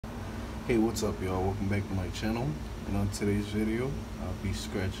Hey, what's up, y'all? Welcome back to my channel. And on today's video, I'll be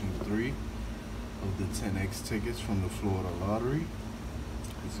scratching 3 of the 10x tickets from the Florida lottery.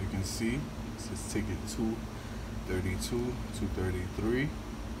 As you can see, this is ticket 232, 233,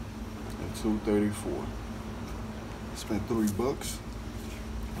 and 234. I spent $3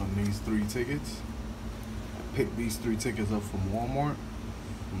 on these 3 tickets. I picked these 3 tickets up from Walmart,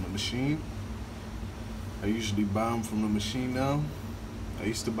 from the machine. I usually buy them from the machine now. I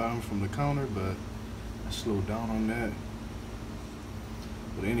used to buy them from the counter, but I slowed down on that.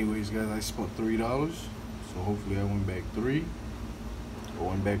 But anyways, guys, I spent $3, so hopefully I win back 3. I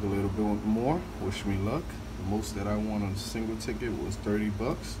went back a little bit more. Wish me luck. The most that I won on a single ticket was $30.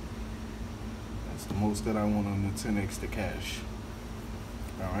 That's the most that I won on the 10x to cash.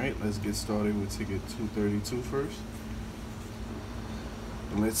 Alright, let's get started with ticket 232 first.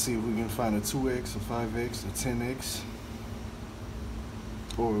 And let's see if we can find a 2x, a 5x, a 10x.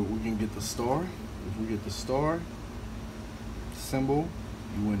 Or we can get the star. If we get the star symbol,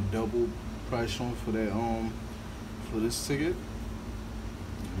 you win double price on for that for this ticket.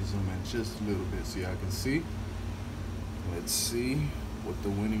 Let me zoom in just a little bit so y'all can see. Let's see what the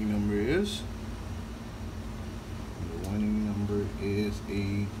winning number is. The winning number is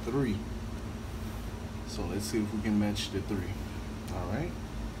a 3. So let's see if we can match the 3. Alright.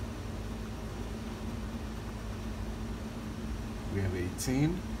 We have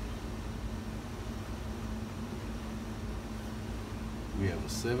 18. We have a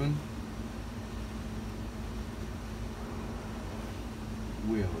 7.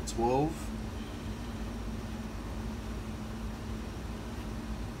 We have a 12.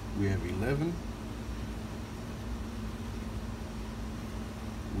 We have 11.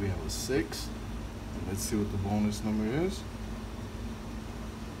 We have a 6. And let's see what the bonus number is.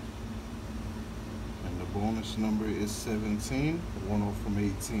 Bonus number is 17, 1 off from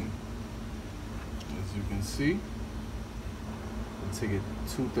 18. As you can see, the ticket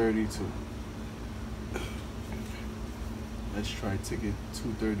 232. Let's try ticket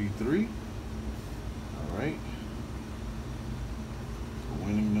 233. All right. The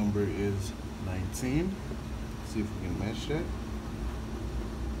winning number is 19. Let's see if we can match that.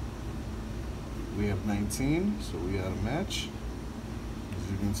 We have 19, so we got a match.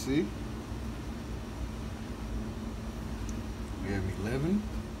 As you can see. We have 11.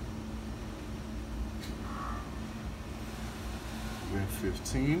 We have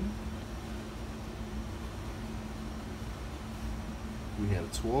 15. We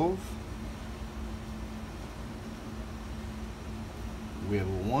have 12. We have a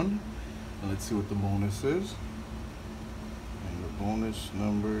 1. And let's see what the bonus is. And the bonus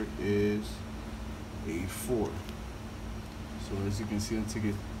number is a 4. So as you can see on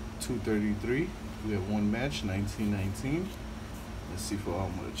ticket 233, we have one match, 1919. Let's see for how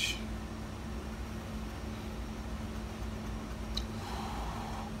much.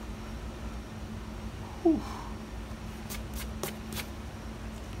 Whew.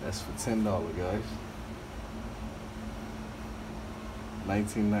 That's for $10, guys.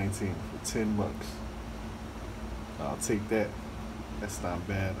 1919 for $10. I'll take that. That's not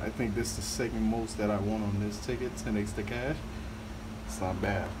bad. I think this is the second most that I won on this ticket, 10x to cash. It's not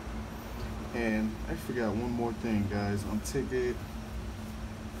bad. And I forgot one more thing, guys. On ticket.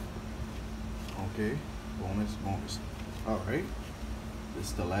 Okay, bonus. All right, this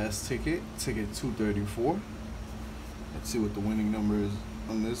is the last ticket, ticket 234. Let's see what the winning number is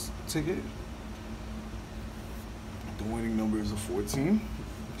on this ticket. The winning number is a 14.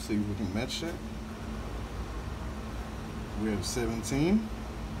 Let's see if we can match that. We have 17.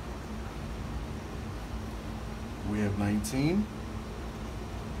 We have 19.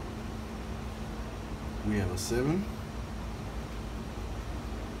 We have a 7.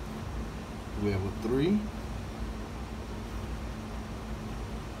 We have a 3.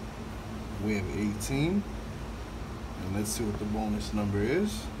 We have 18. And let's see what the bonus number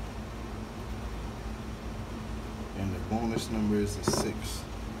is. And the bonus number is a 6.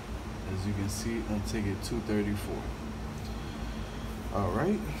 As you can see on ticket 234.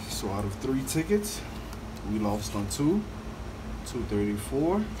 Alright, so out of 3 tickets, we lost on 2,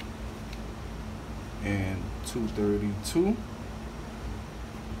 234, and 232.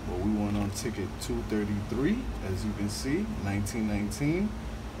 But we won on ticket 233, as you can see, 1919.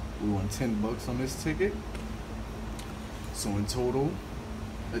 We won $10 on this ticket. So in total,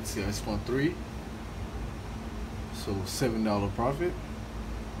 let's see, I spent 3. So $7 profit.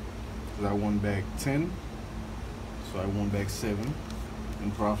 Because I won back 10. So I won back 7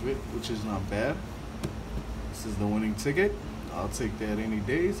 in profit, which is not bad. This is the winning ticket. I'll take that any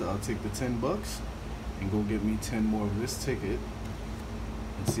days. I'll take the $10 and go get me 10 more of this ticket.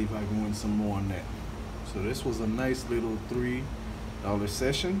 and see if I can win some more on that. So this was a nice little $3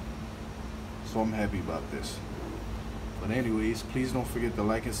 session, so I'm happy about this. But anyways, please don't forget to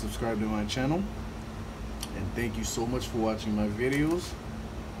like and subscribe to my channel, and thank you so much for watching my videos.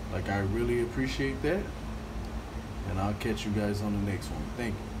 Like, I really appreciate that, and I'll catch you guys on the next one.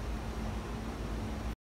 Thank you.